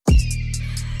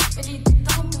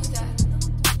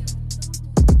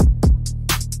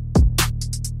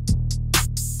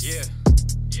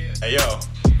Hey, yo.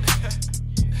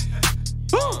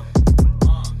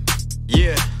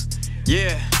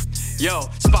 Yeah. Yo,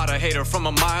 spot a hater from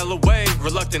a mile away.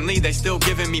 Reluctantly, they still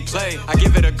giving me play. I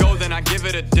give it a go, then I give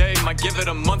it a day. Might give it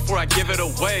a month before I give it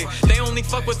away. They only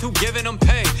fuck with who giving them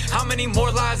pay. How many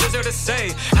more lies is there to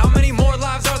say? How many more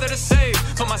lives are there to save?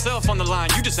 Put myself on the line,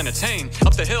 you just entertain.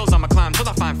 Up the hills, I'ma climb till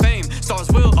I find fame. Stars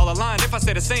will all align if I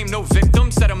stay the same. No victim,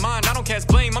 set of mind, I don't cast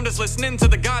blame. I'm just listening to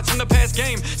the gods from the past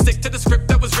game. Stick to the script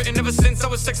that was written ever since I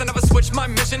was 6. I never switched my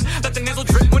mission. Let the nasal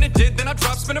drip when it did, then I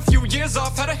dropped. Spent a few years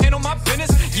off how to handle my business.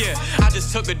 Yeah, I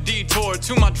just took a detour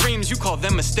to my dreams, you call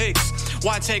them mistakes.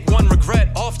 Why take one regret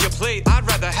off your plate? I'd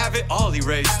rather have it all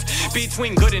erased.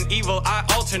 Between good and evil, I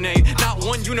alternate. Not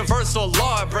one universal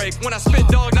law I break. When I spit,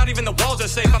 dog, not even the walls are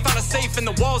safe. I found a safe in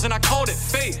the walls and I called it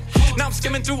fate. Now I'm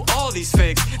skimming through all these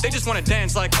fakes. They just wanna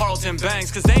dance like Carlton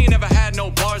Banks, cause they ain't never had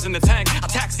no bars in the tank. I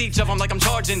tax each of them like I'm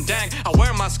charging dank. I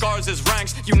wear my scars as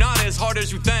ranks. You not as hard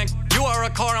as you think. You are a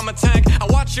car, I'm a tank. I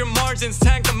watch your margins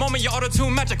tank. The moment your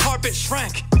auto-tune match a carpet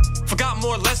shrank. Forgot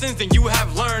more lessons than you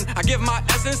have learned. I give my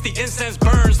essence, the incense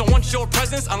burns. Don't want your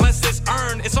presence unless it's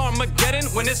earned. It's Armageddon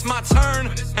when it's my turn,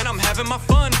 and I'm having my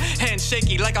fun. Hands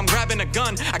shaky like I'm grabbing a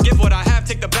gun. I give what I have,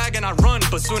 take the bag and I run.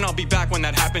 But soon I'll be back when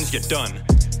that happens, you're done.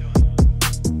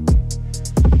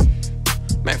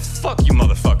 Man, fuck you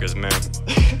motherfuckers, man.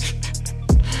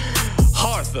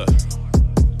 Hartha.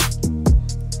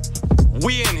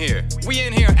 We in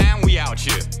here and we out.